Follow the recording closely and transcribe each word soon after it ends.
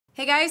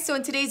Hey guys, so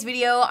in today's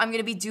video, I'm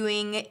gonna be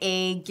doing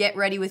a get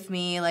ready with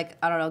me,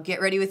 get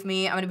ready with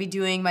me. I'm gonna be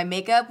doing my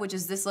makeup, which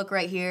is this look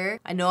right here.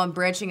 I know I'm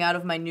branching out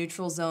of my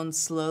neutral zone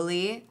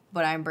slowly,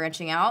 but I'm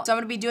branching out. So I'm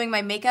gonna be doing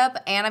my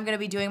makeup, and I'm gonna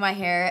be doing my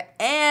hair,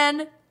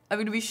 and I'm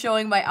gonna be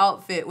showing my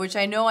outfit, which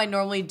I know I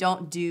normally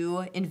don't do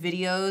in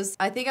videos.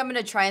 I think I'm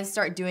gonna try and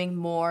start doing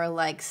more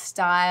like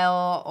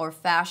style or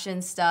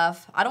fashion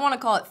stuff. I don't wanna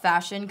call it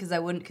fashion because I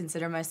wouldn't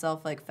consider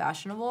myself like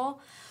fashionable,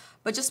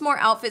 but just more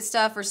outfit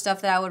stuff or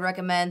stuff that I would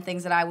recommend,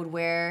 things that I would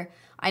wear.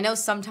 I know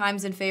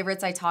sometimes in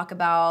favorites I talk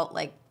about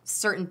like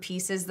certain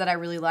pieces that I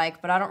really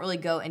like, but I don't really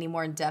go any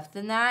more in depth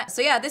than that.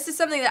 So yeah, this is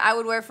something that I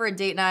would wear for a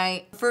date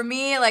night. For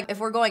me, like if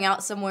we're going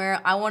out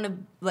somewhere, I wanna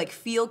like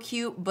feel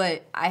cute,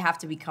 but I have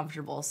to be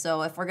comfortable.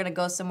 So if we're gonna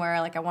go somewhere,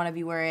 like I wanna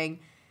be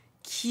wearing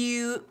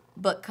cute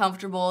but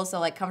comfortable, so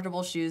like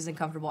comfortable shoes and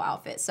comfortable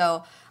outfit.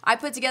 So I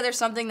put together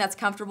something that's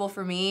comfortable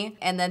for me,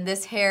 and then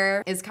this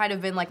hair has kind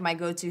of been like my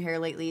go-to hair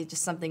lately,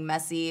 just something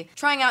messy.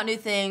 Trying out new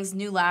things,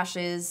 new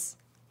lashes.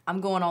 I'm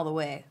going all the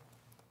way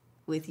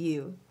with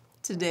you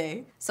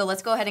today. So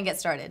let's go ahead and get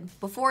started.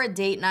 Before a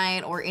date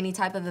night or any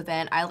type of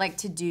event, I like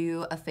to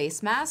do a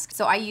face mask.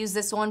 So I use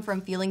this one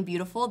from Feeling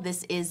Beautiful.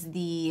 This is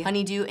the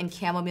Honeydew and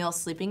Chamomile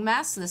Sleeping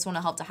Mask. So this one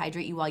will help to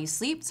hydrate you while you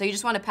sleep. So you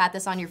just want to pat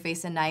this on your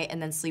face at night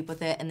and then sleep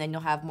with it, and then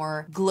you'll have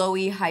more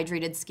glowy,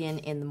 hydrated skin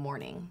in the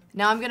morning.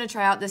 Now I'm gonna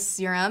try out this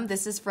serum.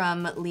 This is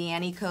from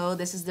LeeAnni Eco.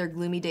 This is their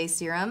Gloomy Day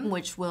Serum,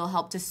 which will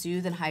help to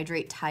soothe and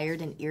hydrate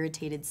tired and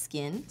irritated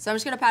skin. So I'm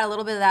just gonna pat a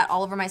little bit of that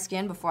all over my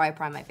skin before I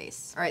prime my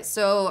face. All right,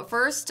 so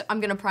first I'm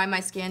gonna prime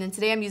my skin, and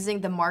today I'm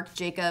using the Marc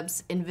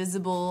Jacobs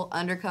Invisible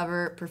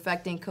Undercover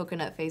Perfecting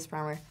Coconut Face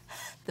Primer.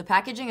 The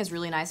packaging is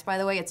really nice, by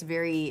the way. It's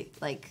very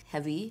like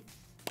heavy.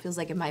 Feels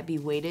like it might be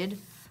weighted.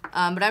 But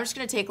I'm just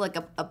gonna take like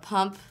a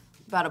pump,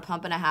 about a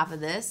pump and a half of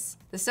this.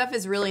 This stuff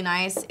is really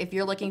nice if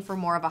you're looking for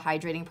more of a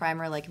hydrating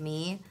primer like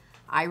me.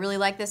 I really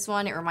like this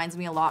one. It reminds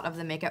me a lot of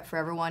the Makeup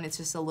Forever one. It's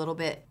just a little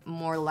bit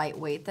more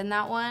lightweight than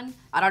that one.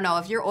 I don't know,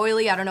 if you're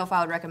oily, I don't know if I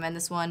would recommend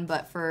this one,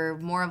 but for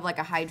more of like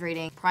a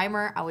hydrating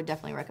primer, I would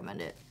definitely recommend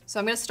it. So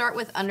I'm gonna start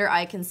with under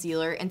eye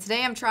concealer, and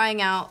today I'm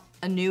trying out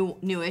a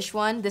newish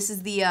one. This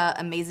is the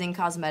Amazing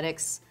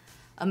Cosmetics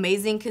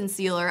Amazing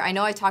Concealer. I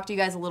know I talked to you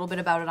guys a little bit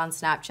about it on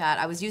Snapchat.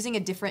 I was using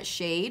a different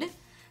shade,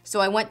 so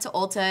I went to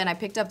Ulta and I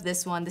picked up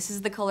this one. This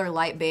is the color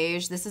Light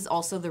Beige. This is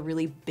also the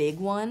really big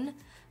one.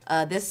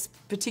 This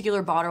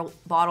particular bottle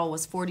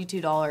was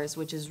 $42,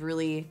 which is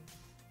really,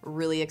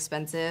 really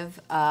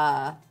expensive.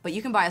 But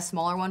you can buy a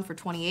smaller one for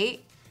 $28.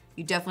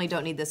 You definitely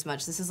don't need this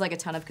much. This is like a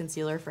ton of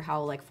concealer for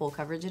how like full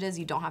coverage it is.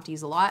 You don't have to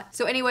use a lot.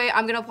 So anyway,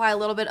 I'm gonna apply a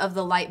little bit of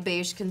the Light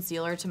Beige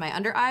concealer to my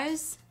under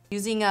eyes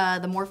using the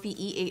Morphe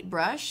E8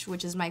 Brush,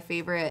 which is my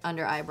favorite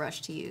under eye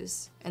brush to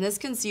use. And this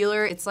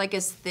concealer, it's like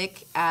as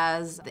thick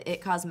as the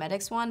IT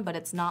Cosmetics one, but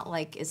it's not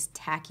like as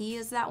tacky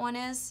as that one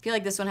is. I feel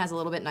like this one has a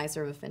little bit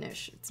nicer of a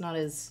finish. It's not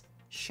as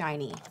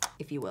shiny,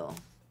 if you will.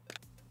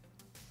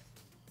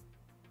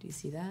 Do you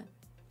see that?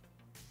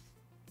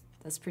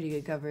 That's pretty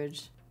good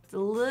coverage. It's a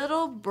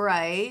little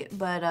bright,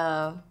 but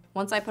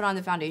once I put on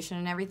the foundation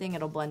and everything,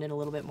 it'll blend in a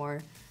little bit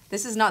more.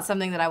 This is not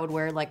something that I would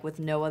wear like with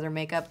no other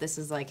makeup. This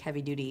is like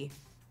heavy duty.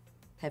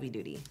 Heavy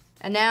duty.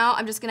 And now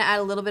I'm just gonna add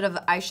a little bit of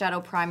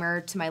eyeshadow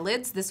primer to my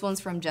lids. This one's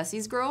from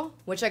Jessie's Girl,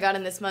 which I got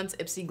in this month's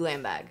Ipsy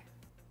Glam bag.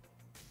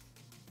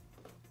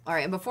 All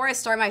right, and before I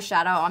start my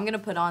shadow, I'm gonna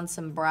put on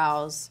some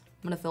brows.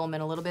 I'm gonna fill them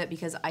in a little bit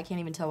because I can't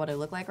even tell what I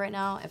look like right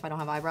now if I don't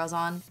have eyebrows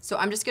on. So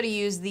I'm just gonna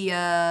use the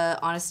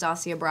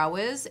Anastasia Brow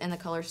Wiz in the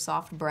color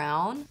Soft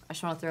Brown. I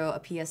just wanna throw a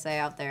PSA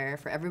out there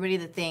for everybody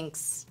that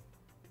thinks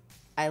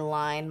I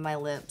line my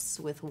lips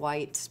with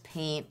white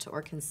paint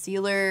or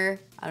concealer.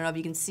 I don't know if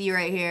you can see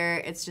right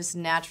here. It's just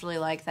naturally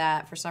like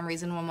that. For some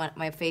reason, when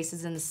my face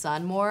is in the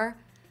sun more,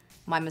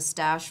 my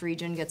mustache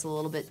region gets a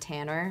little bit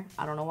tanner.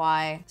 I don't know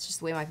why. It's just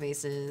the way my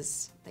face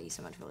is. Thank you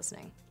so much for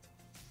listening.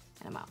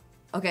 And I'm out.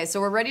 Okay,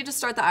 so we're ready to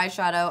start the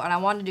eyeshadow, and I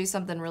wanted to do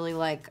something really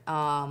like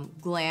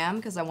glam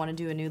because I want to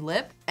do a new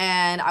lip.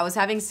 And I was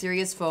having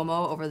serious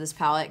FOMO over this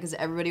palette because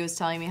everybody was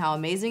telling me how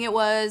amazing it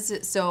was.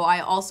 So I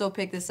also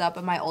picked this up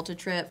on my Ulta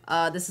trip.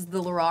 This is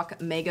the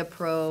Lorac Mega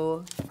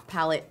Pro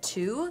Palette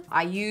 2.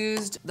 I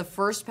used the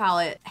first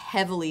palette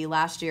heavily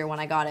last year when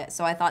I got it,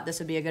 so I thought this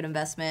would be a good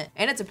investment.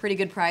 And it's a pretty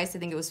good price. I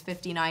think it was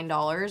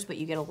 $59, but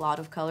you get a lot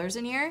of colors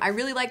in here. I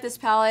really like this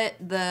palette.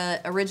 The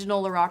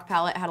original Lorac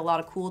palette had a lot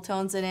of cool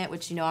tones in it,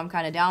 which you know I'm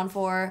kind of down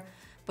for,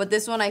 but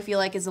this one I feel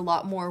like is a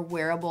lot more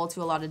wearable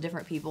to a lot of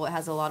different people. It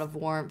has a lot of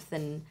warmth,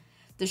 and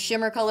the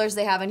shimmer colors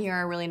they have in here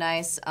are really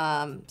nice.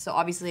 So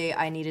obviously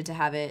I needed to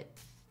have it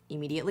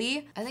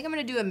immediately. I think I'm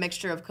gonna do a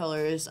mixture of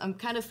colors. I'm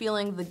kind of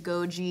feeling the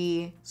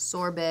Goji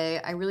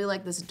Sorbet. I really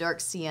like this dark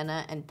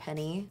sienna and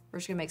penny. We're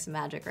just gonna make some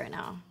magic right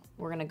now.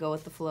 We're gonna go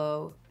with the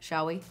flow,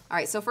 shall we? All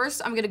right, so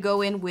first I'm gonna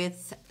go in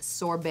with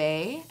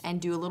Sorbet and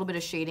do a little bit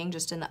of shading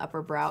just in the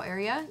upper brow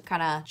area,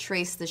 kind of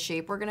trace the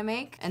shape we're gonna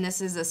make. And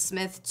this is a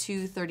Smith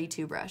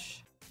 232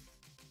 brush.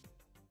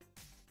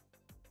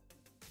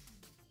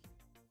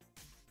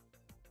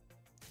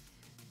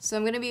 So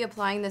I'm gonna be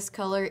applying this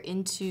color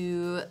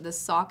into the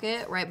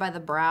socket right by the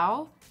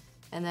brow,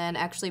 and then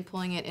actually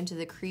pulling it into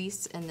the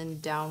crease and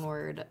then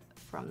downward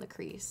from the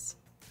crease.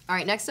 All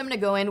right, next I'm gonna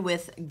go in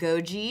with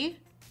Goji,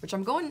 which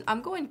I'm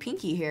going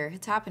pinky here,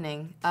 it's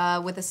happening,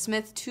 with a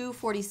Smith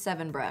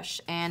 247 brush.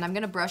 And I'm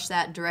gonna brush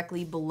that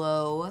directly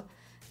below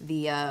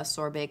the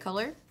sorbet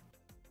color.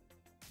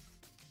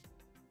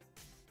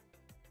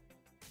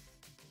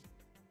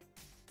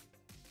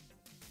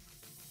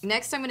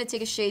 Next, I'm gonna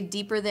take a shade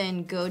deeper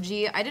than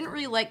Goji. I didn't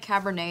really like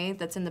Cabernet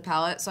that's in the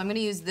palette, so I'm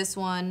gonna use this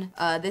one.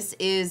 This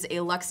is a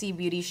Luxie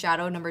Beauty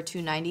Shadow number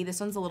 290.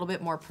 This one's a little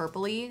bit more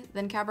purpley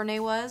than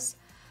Cabernet was.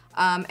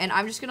 And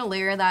I'm just gonna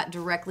layer that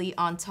directly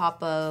on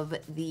top of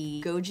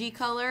the Goji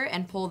color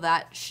and pull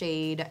that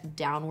shade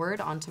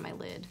downward onto my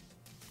lid.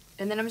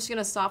 And then I'm just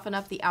gonna soften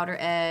up the outer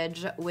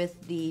edge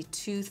with the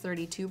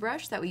 232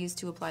 brush that we used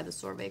to apply the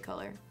sorbet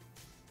color.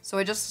 So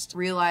I just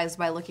realized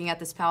by looking at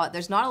this palette,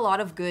 there's not a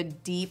lot of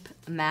good deep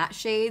matte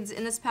shades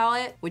in this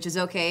palette, which is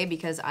okay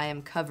because I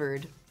am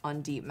covered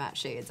on deep matte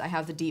shades. I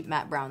have the deep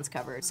matte browns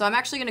covered. So I'm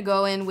actually gonna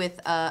go in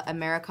with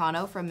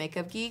Americano from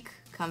Makeup Geek.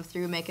 Come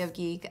through Makeup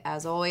Geek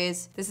as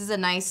always. This is a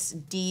nice,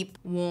 deep,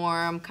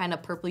 warm, kind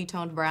of purpley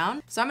toned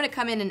brown. So I'm gonna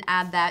come in and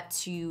add that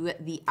to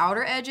the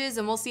outer edges,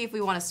 and we'll see if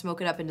we wanna smoke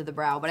it up into the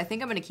brow, but I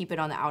think I'm gonna keep it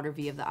on the outer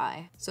V of the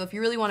eye. So if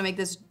you really wanna make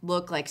this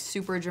look like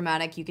super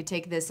dramatic, you could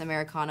take this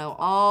Americano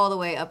all the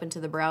way up into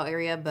the brow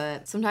area,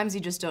 but sometimes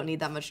you just don't need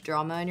that much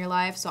drama in your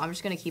life, so I'm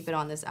just gonna keep it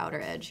on this outer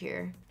edge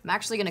here. I'm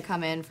actually gonna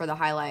come in for the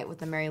highlight with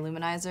the Mercier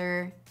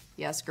Luminizer.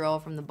 Yes, girl,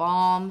 from the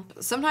Balm.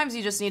 Sometimes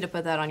you just need to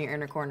put that on your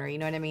inner corner, you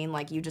know what I mean?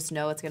 Like, you just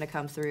know it's gonna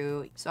come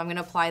through. So I'm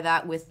gonna apply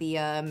that with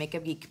the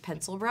Makeup Geek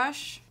pencil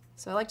brush.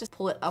 So I like to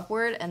pull it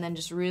upward and then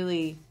just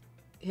really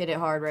hit it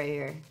hard right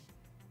here.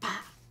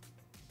 Bah!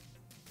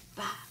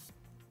 Bah!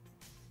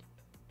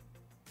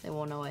 They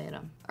won't know I hit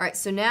them. All right,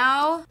 so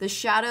now the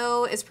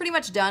shadow is pretty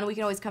much done. We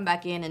can always come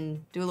back in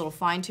and do a little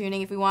fine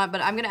tuning if we want,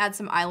 but I'm gonna add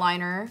some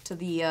eyeliner to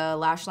the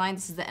lash line.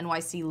 This is the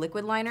NYC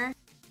Liquid Liner.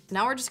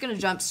 Now we're just gonna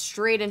jump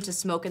straight into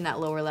smoking that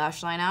lower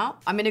lash line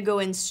out. I'm gonna go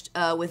in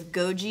with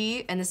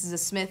Goji, and this is a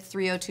Smith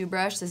 302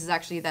 brush. This is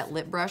actually that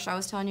lip brush I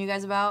was telling you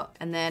guys about.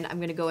 And then I'm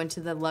gonna go into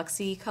the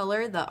Luxie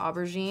color, the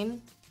aubergine.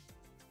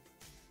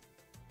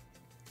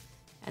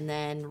 And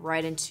then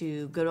right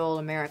into good old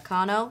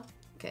Americano.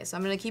 Okay, so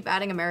I'm gonna keep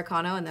adding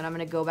Americano, and then I'm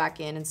gonna go back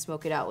in and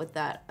smoke it out with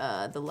that,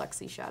 the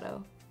Luxie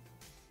shadow.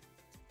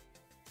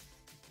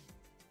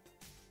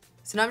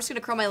 So now I'm just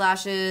gonna curl my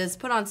lashes,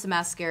 put on some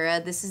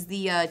mascara. This is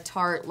the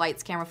Tarte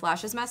Lights Camera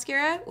Flashes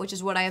mascara, which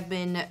is what I have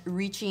been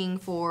reaching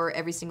for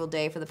every single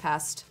day for the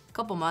past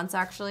couple months,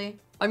 actually.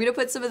 I'm gonna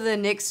put some of the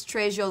NYX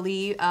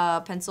Jolie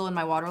pencil in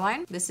my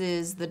waterline. This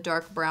is the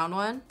dark brown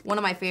one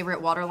of my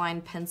favorite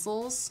waterline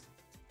pencils.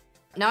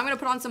 Now I'm gonna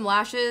put on some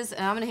lashes,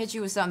 and I'm gonna hit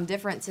you with something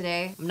different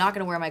today. I'm not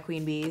gonna wear my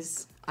Queen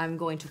Bees. I'm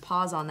going to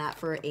pause on that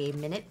for a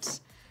minute.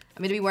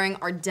 I'm gonna be wearing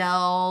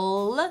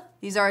Ardell.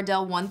 These are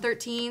Ardell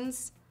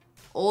 113s.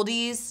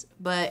 Oldies,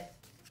 but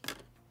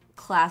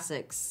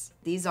classics.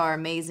 These are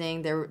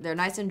amazing. They're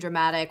nice and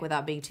dramatic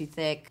without being too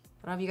thick.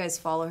 I don't know if you guys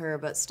follow her,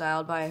 but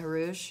Styled by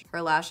Harush.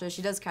 Her lashes,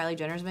 she does Kylie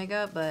Jenner's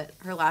makeup, but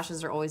her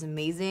lashes are always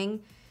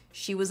amazing.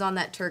 She was on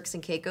that Turks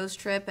and Caicos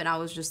trip, and I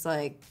was just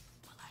like,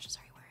 what lashes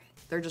are you wearing?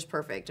 They're just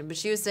perfect. But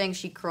she was saying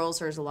she curls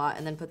hers a lot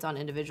and then puts on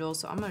individual,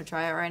 so I'm gonna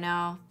try it right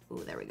now.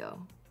 Ooh, there we go.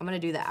 I'm gonna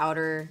do the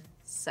outer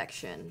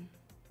section.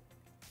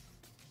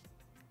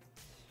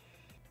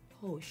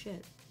 Oh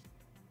shit.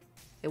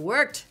 It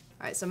worked.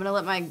 All right, so I'm gonna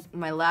let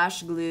my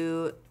lash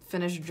glue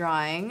finish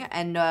drying,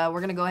 and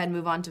we're gonna go ahead and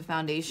move on to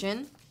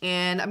foundation.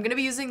 And I'm gonna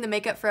be using the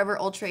Makeup Forever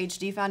Ultra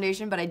HD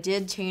foundation, but I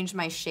did change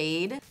my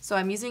shade. So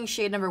I'm using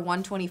shade number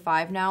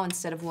 125 now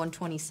instead of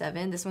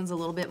 127. This one's a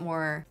little bit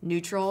more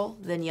neutral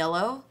than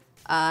yellow.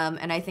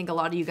 And I think a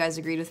lot of you guys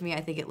agreed with me. I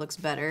think it looks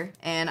better.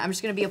 And I'm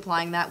just gonna be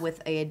applying that with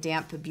a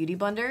damp beauty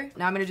blender.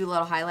 Now I'm gonna do a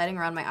little highlighting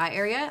around my eye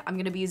area. I'm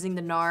gonna be using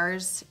the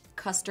NARS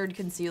Custard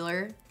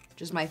Concealer,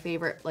 which is my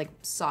favorite, like,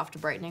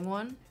 soft brightening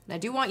one. And I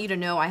do want you to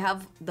know I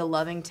have the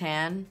Loving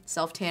Tan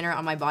self-tanner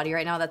on my body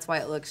right now. That's why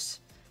it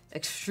looks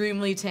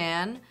extremely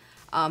tan.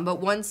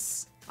 But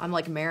once I'm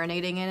like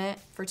marinating in it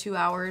for 2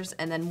 hours,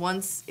 and then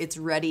once it's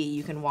ready,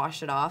 you can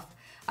wash it off.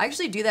 I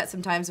actually do that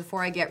sometimes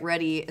before I get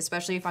ready,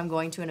 especially if I'm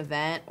going to an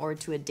event or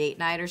to a date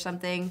night or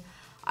something.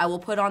 I will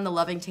put on the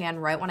Loving Tan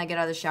right when I get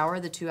out of the shower,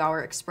 the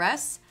 2-hour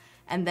express.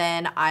 And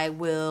then I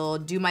will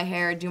do my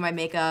hair, do my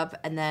makeup,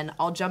 and then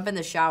I'll jump in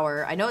the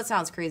shower. I know it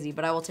sounds crazy,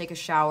 but I will take a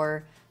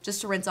shower just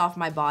to rinse off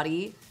my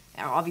body.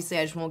 And obviously,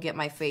 I just won't get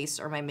my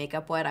face or my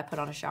makeup wet. I put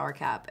on a shower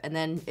cap. And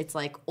then it's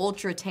like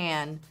ultra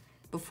tan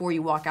before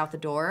you walk out the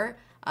door.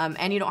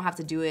 And you don't have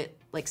to do it,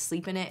 like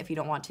sleep in it if you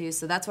don't want to.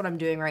 So that's what I'm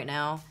doing right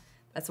now.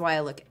 That's why I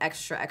look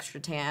extra, extra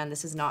tan.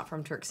 This is not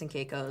from Turks and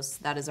Caicos.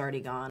 That is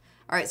already gone.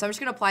 All right, so I'm just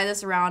gonna apply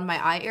this around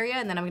my eye area,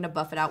 and then I'm gonna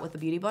buff it out with the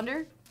Beauty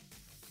Blender.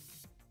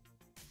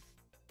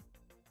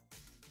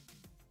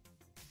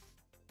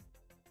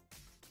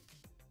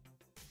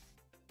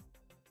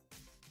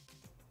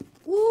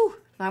 Woo!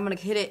 Now I'm gonna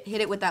hit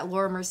it with that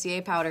Laura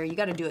Mercier powder. You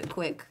gotta do it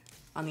quick.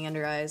 on the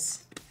under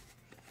eyes.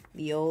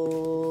 The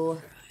old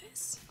under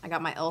eyes. I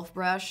got my e.l.f.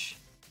 brush.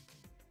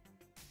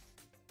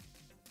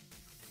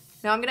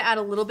 Now I'm gonna add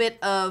a little bit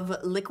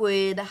of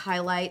liquid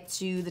highlight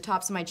to the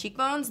tops of my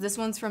cheekbones. This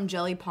one's from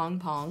Jelly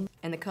Pong,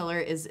 and the color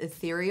is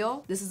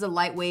Ethereal. This is a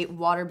lightweight,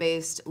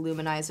 water-based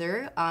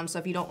luminizer. So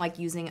if you don't like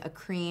using a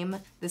cream,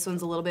 this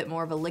one's a little bit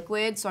more of a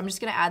liquid. So I'm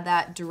just gonna add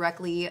that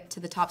directly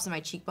to the tops of my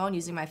cheekbone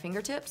using my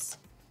fingertips.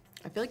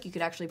 I feel like you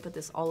could actually put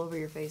this all over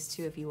your face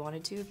too if you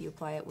wanted to, if you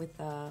apply it with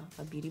a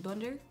beauty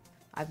blender.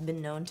 I've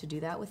been known to do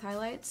that with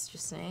highlights,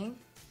 just saying.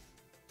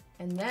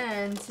 And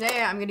then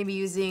today I'm gonna be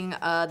using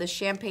the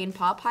Champagne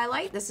Pop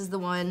highlight. This is the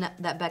one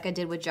that Becca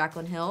did with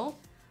Jaclyn Hill.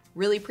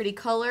 Really pretty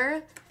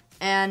color.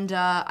 And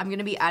I'm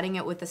gonna be adding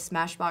it with the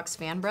Smashbox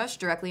fan brush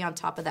directly on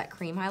top of that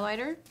cream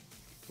highlighter.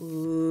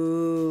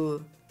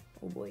 Ooh,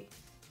 oh boy.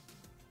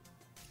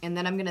 And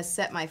then I'm gonna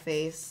set my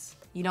face.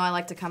 You know I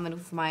like to come in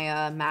with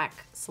my MAC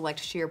Select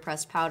Sheer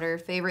Pressed Powder,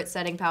 favorite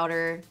setting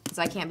powder, because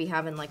I can't be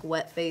having like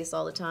wet face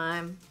all the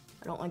time.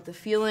 I don't like the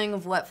feeling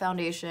of wet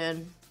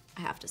foundation.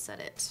 I have to set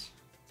it.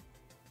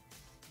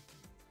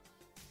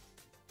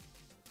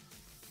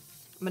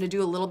 I'm gonna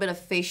do a little bit of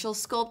facial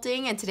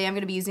sculpting, and today I'm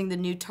gonna be using the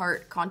new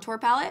Tarte contour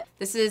palette.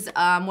 This is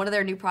one of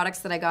their new products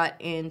that I got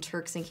in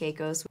Turks and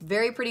Caicos.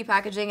 Very pretty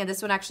packaging, and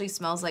this one actually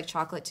smells like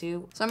chocolate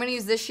too. So I'm gonna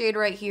use this shade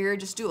right here,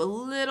 just do a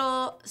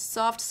little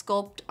soft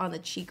sculpt on the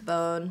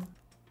cheekbone,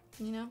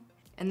 you know?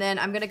 And then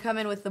I'm gonna come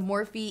in with the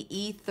Morphe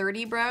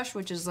E8 brush,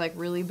 which is like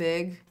really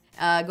big.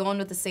 Go in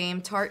with the same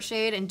Tarte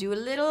shade and do a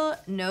little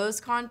nose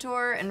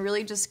contour and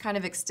really just kind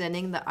of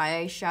extending the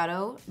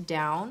eyeshadow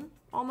down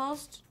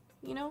almost,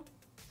 you know?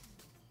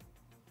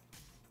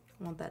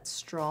 I want that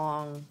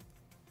strong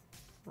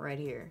right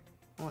here.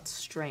 I want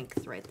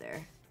strength right there.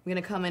 I'm gonna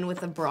come in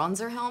with a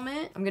bronzer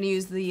helmet. I'm gonna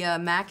use the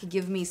MAC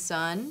Give Me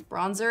Sun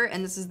bronzer,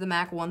 and this is the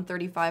MAC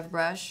 135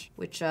 brush,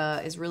 which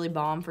is really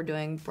bomb for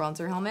doing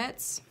bronzer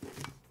helmets.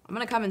 I'm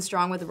gonna come in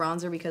strong with the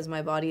bronzer because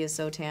my body is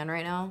so tan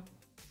right now.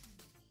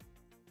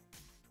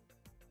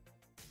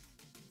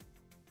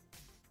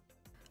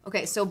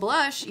 Okay, so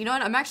blush, you know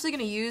what? I'm actually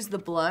gonna use the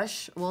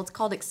blush, well, it's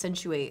called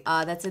Accentuate.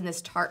 That's in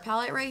this Tarte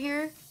palette right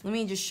here. Let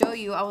me just show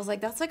you. I was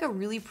like, that's like a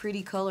really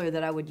pretty color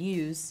that I would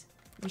use.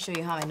 Let me show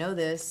you how I know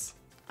this.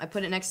 I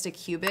put it next to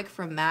Cubic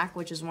from MAC,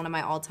 which is one of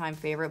my all-time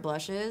favorite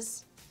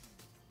blushes.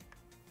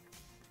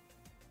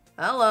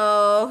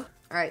 Hello.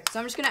 All right, so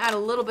I'm just gonna add a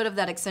little bit of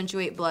that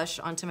Accentuate blush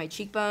onto my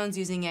cheekbones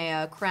using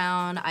a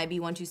Crown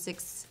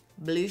IB126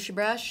 blush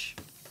brush.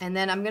 And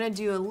then I'm gonna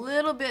do a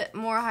little bit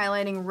more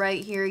highlighting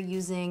right here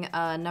using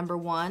number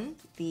 1,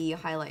 the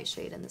highlight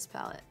shade in this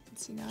palette.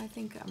 So, you know, I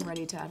think I'm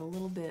ready to add a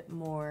little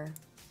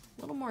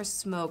more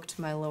smoke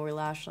to my lower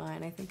lash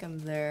line. I think I'm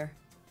there.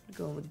 I'm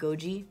going with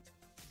Goji.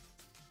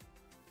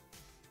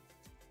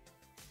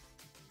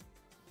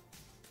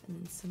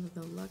 And then some of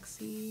the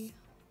Luxie.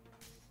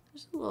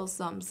 Just a little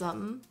something,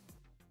 something.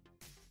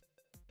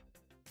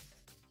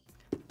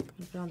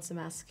 Put on some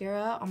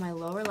mascara on my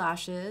lower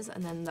lashes,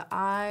 and then the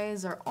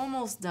eyes are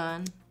almost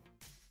done.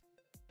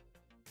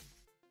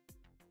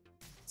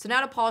 So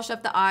now to polish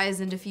up the eyes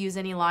and diffuse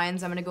any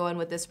lines, I'm gonna go in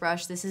with this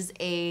brush. This is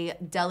a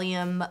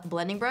Bdellium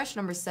blending brush,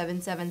 number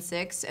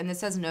 776, and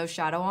this has no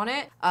shadow on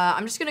it.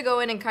 I'm just gonna go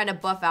in and kind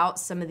of buff out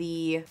some of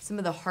the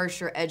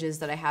harsher edges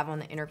that I have on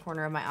the inner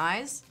corner of my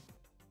eyes.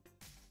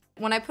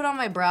 When I put on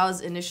my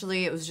brows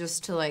initially, it was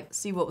just to like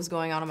see what was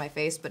going on my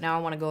face, but now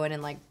I wanna go in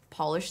and like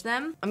polish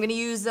them. I'm gonna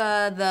use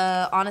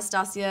the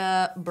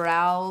Anastasia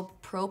Brow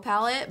Pro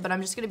palette, but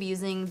I'm just gonna be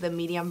using the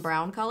medium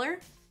brown color.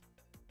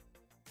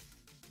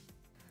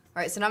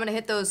 All right, so now I'm gonna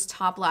hit those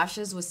top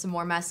lashes with some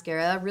more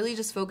mascara, really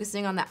just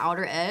focusing on the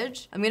outer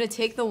edge. I'm gonna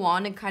take the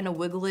wand and kind of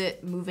wiggle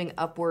it, moving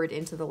upward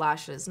into the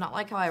lashes, not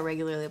like how I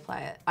regularly apply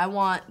it. I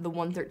want the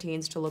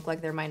 113s to look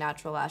like they're my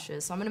natural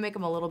lashes, so I'm gonna make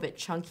them a little bit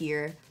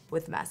chunkier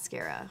with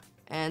mascara.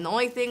 And the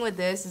only thing with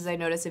this is I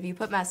noticed if you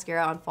put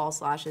mascara on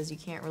false lashes, you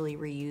can't really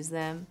reuse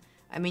them.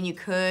 I mean, you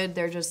could,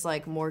 they're just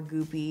like more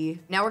goopy.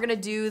 Now we're gonna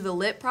do the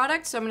lip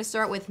product. So I'm gonna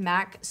start with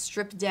MAC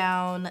Strip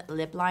Down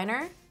Lip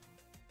Liner.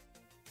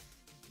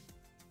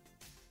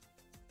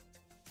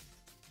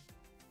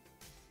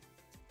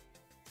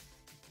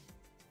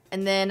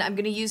 And then I'm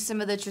gonna use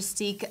some of the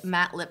tre'stiQue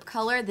matte lip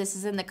color. This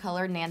is in the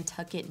color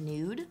Nantucket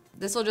Nude.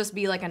 This will just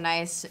be like a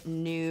nice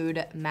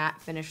nude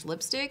matte finish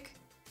lipstick.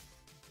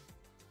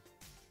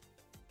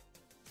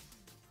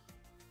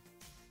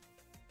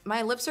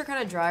 My lips are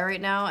kind of dry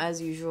right now,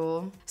 as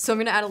usual. So I'm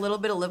gonna add a little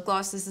bit of lip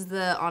gloss. This is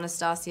the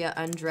Anastasia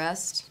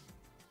Undressed.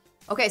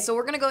 Okay, so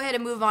we're gonna go ahead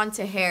and move on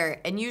to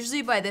hair. And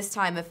usually by this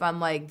time, if I'm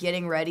like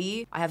getting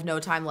ready, I have no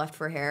time left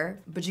for hair,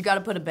 but you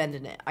gotta put a bend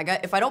in it.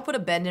 If I don't put a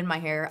bend in my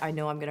hair, I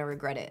know I'm gonna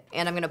regret it.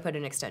 And I'm gonna put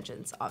in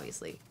extensions,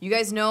 obviously. You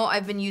guys know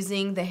I've been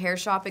using the Hair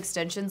Shop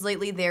extensions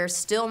lately. They're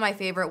still my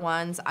favorite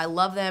ones. I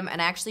love them,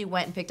 and I actually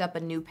went and picked up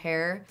a new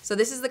pair. So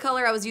this is the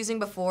color I was using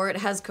before. It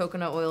has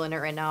coconut oil in it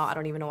right now. I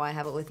don't even know why I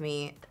have it with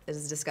me. It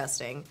is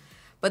disgusting.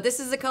 But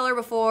this is the color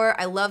before.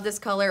 I love this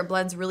color. It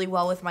blends really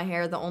well with my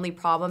hair. The only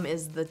problem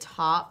is the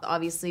top.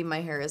 Obviously,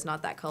 my hair is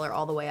not that color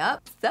all the way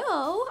up.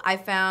 So I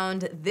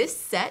found this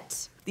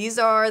set. These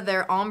are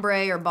their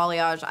ombre or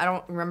balayage. I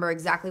don't remember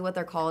exactly what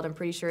they're called. I'm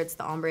pretty sure it's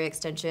the ombre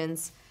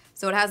extensions.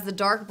 So it has the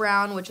dark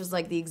brown, which is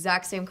like the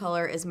exact same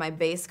color as my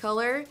base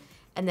color.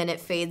 And then it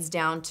fades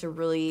down to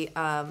really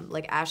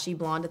like ashy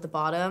blonde at the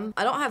bottom.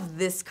 I don't have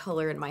this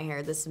color in my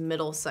hair, this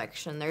middle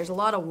section. There's a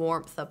lot of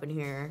warmth up in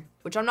here,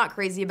 which I'm not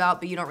crazy about,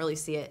 but you don't really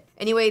see it.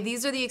 Anyway,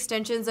 these are the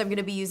extensions I'm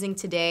gonna be using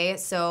today.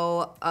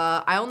 So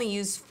I only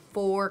use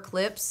 4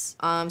 clips.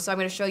 So I'm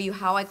gonna show you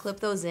how I clip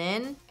those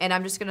in, and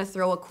I'm just gonna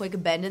throw a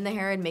quick bend in the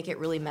hair and make it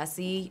really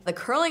messy. The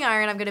curling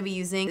iron I'm gonna be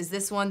using is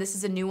this one. This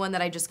is a new one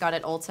that I just got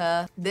at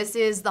Ulta. This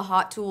is the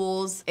Hot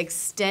Tools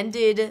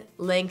extended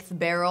length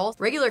barrel.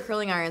 Regular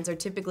curling irons are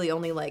typically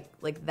only like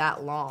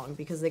that long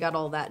because they got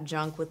all that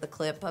junk with the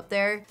clip up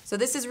there. So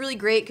this is really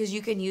great because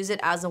you can use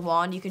it as a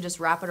wand. You can just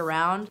wrap it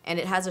around, and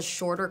it has a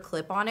shorter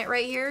clip on it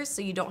right here,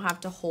 so you don't have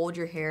to hold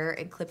your hair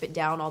and clip it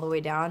down all the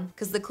way down,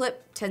 because the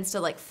clip tends to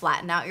like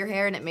flatten out your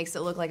hair and it makes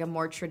it look like a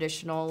more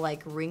traditional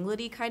like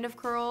ringlety kind of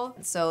curl.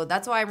 So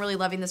that's why I'm really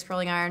loving this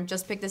curling iron.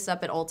 Just picked this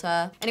up at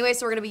Ulta. Anyway,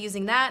 so we're gonna be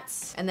using that,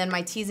 and then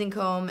my teasing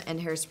comb and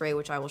hairspray,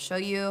 which I will show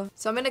you.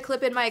 So I'm gonna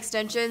clip in my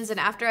extensions, and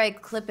after I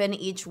clip in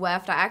each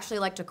weft, I actually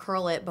like to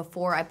curl it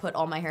before I put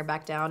all my hair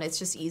back down. It's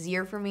just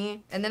easier for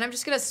me. And then I'm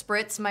just gonna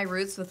spritz my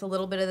roots with a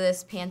little bit of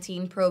this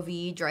Pantene Pro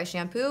V dry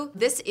shampoo.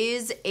 This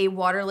is a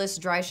waterless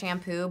dry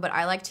shampoo, but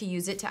I like to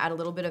use it to add a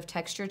little bit of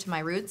texture to my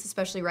roots,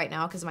 especially right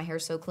now because my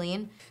hair's so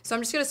clean. So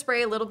I'm just gonna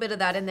spray a little bit of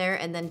that in there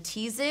and then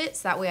tease it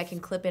so that way I can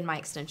clip in my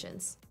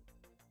extensions.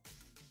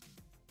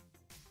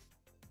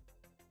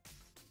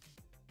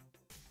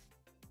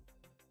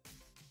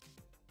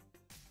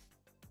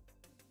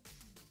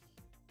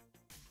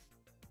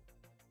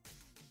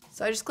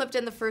 So I just clipped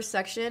in the first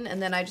section,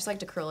 and then I just like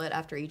to curl it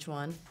after each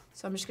one.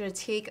 So I'm just gonna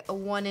take a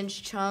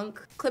 1-inch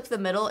chunk, clip the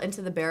middle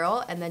into the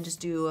barrel, and then just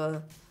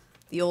do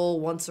the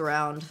old once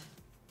around.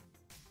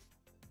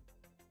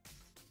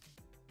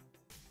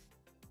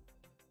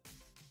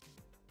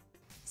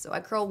 So I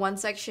curl one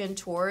section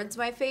towards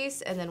my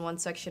face and then one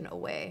section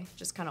away,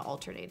 just kind of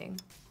alternating.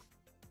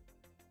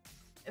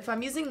 If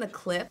I'm using the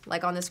clip,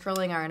 like on this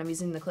curling iron, I'm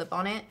using the clip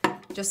on it,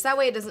 just that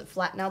way it doesn't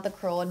flatten out the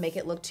curl and make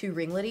it look too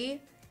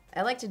ringlety.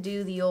 I like to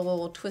do the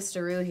old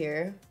twisteroo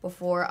here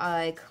before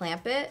I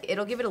clamp it.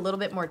 It'll give it a little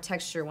bit more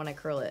texture when I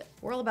curl it.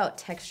 We're all about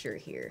texture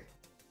here.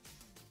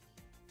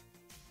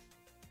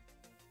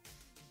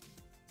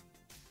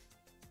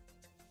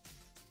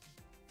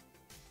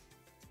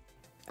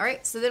 All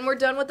right, so then we're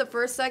done with the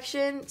first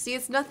section. See,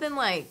 it's nothing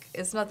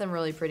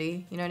really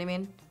pretty, you know what I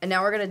mean? And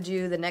now we're gonna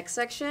do the next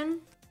section.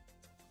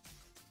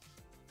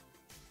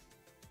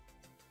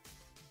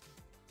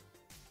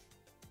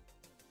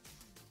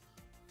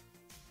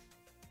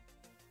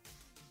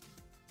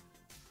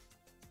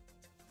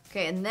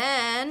 Okay, and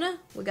then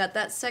we got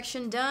that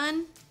section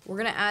done. We're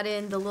gonna add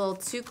in the little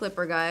 2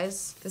 clipper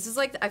guys. This is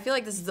like, I feel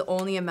like this is the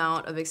only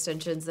amount of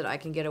extensions that I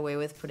can get away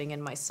with putting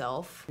in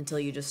myself until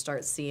you just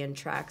start seeing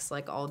tracks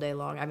like all day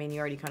long. I mean, you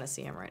already kind of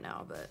see them right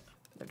now, but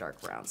they're dark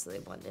brown, so they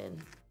blend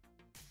in.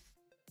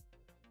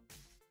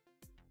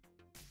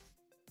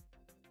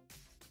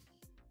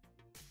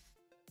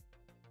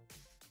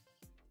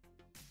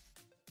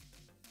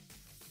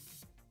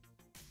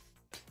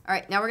 All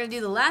right, now we're gonna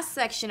do the last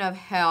section of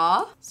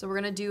hair. So we're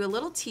gonna do a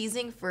little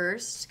teasing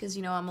first, because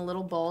you know I'm a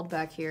little bald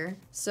back here.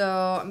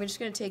 So I'm just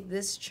gonna take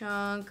this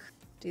chunk.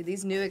 Dude,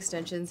 these new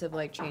extensions have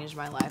like changed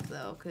my life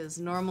though, because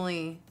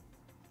normally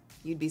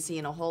you'd be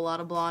seeing a whole lot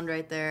of blonde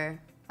right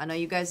there. I know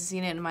you guys have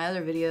seen it in my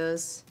other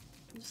videos.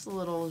 Just a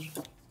little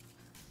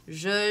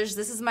zhuzh.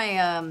 This is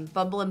my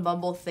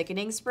Bumble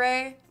thickening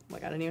spray.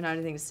 Like, I don't even have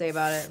anything to say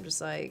about it. I'm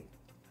just like,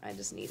 I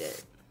just need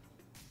it.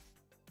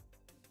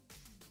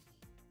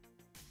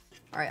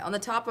 All right, on the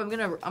top, I'm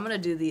gonna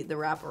do the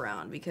wrap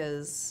around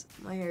because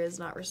my hair is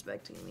not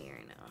respecting me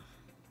right now.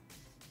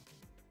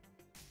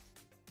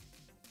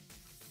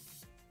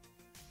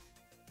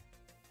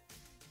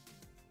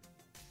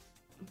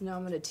 Now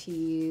I'm gonna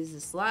tease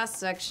this last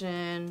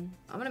section.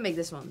 I'm gonna make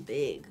this one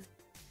big.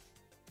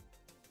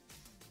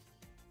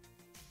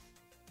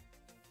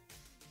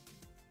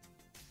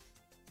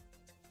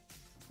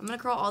 I'm gonna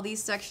curl all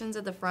these sections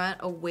at the front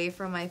away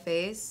from my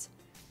face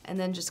and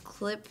then just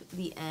clip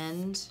the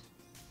end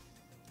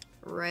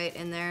right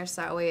in there so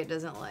that way it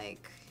doesn't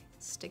like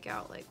stick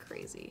out like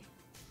crazy.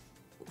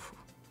 Oof.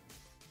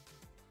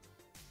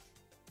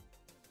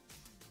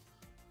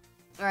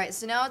 All right,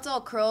 so now it's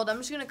all curled. I'm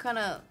just gonna kind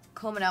of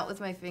comb it out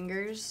with my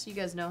fingers. You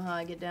guys know how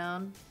I get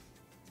down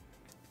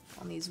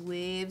on these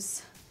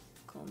waves.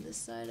 Comb this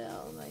side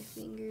out with my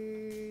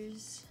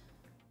fingers.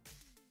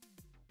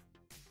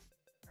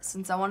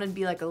 Since I wanted to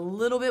be like a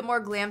little bit more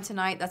glam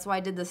tonight, that's why I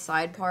did the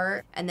side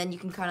part. And then you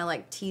can kind of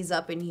like tease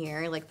up in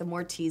here, like the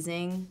more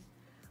teasing.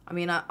 I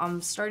mean,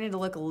 I'm starting to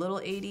look a little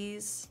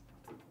 80s,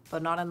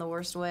 but not in the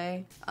worst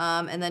way.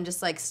 And then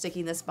just like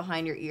sticking this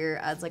behind your ear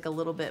adds like a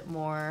little bit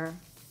more,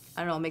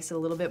 I don't know, makes it a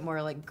little bit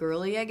more like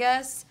girly, I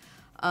guess.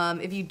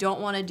 If you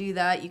don't want to do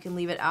that, you can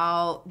leave it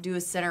out, do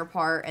a center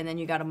part, and then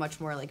you got a much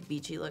more like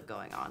beachy look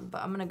going on.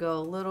 But I'm gonna go a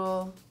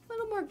little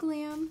more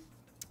glam.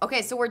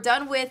 Okay, so we're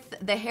done with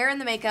the hair and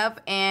the makeup,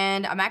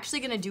 and I'm actually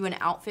gonna do an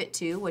outfit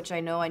too, which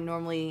I know I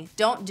normally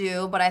don't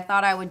do, but I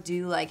thought I would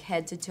do like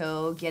head to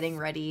toe, getting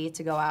ready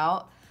to go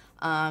out.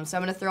 So I'm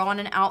gonna throw on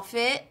an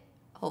outfit.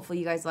 Hopefully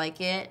you guys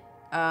like it.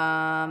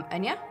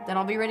 And yeah, then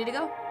I'll be ready to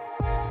go.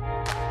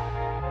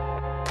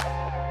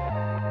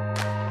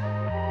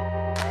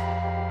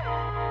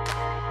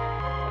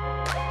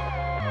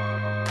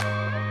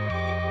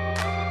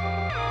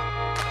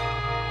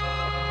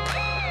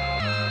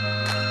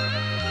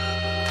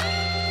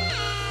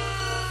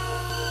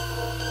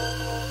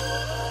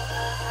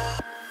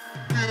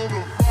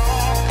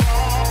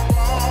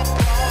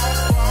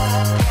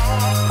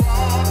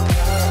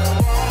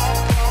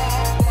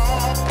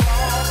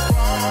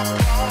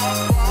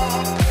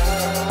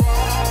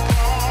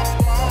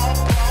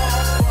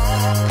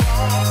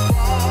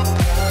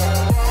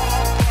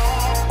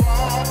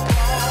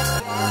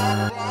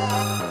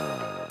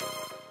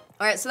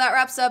 Alright, so that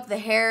wraps up the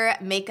hair,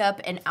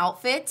 makeup, and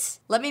outfit.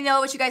 Let me know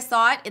what you guys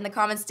thought in the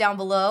comments down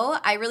below.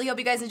 I really hope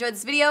you guys enjoyed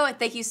this video, and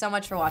thank you so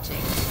much for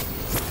watching.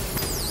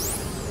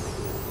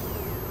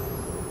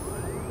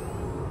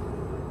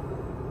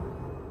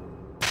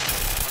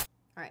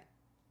 Alright.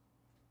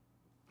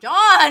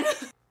 John!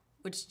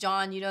 Which,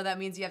 John, you know that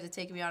means you have to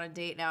take me on a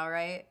date now,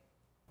 right?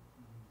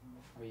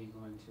 Are you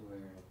going to wear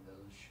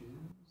those shoes?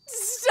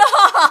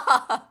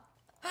 Stop!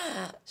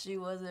 She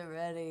wasn't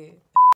ready.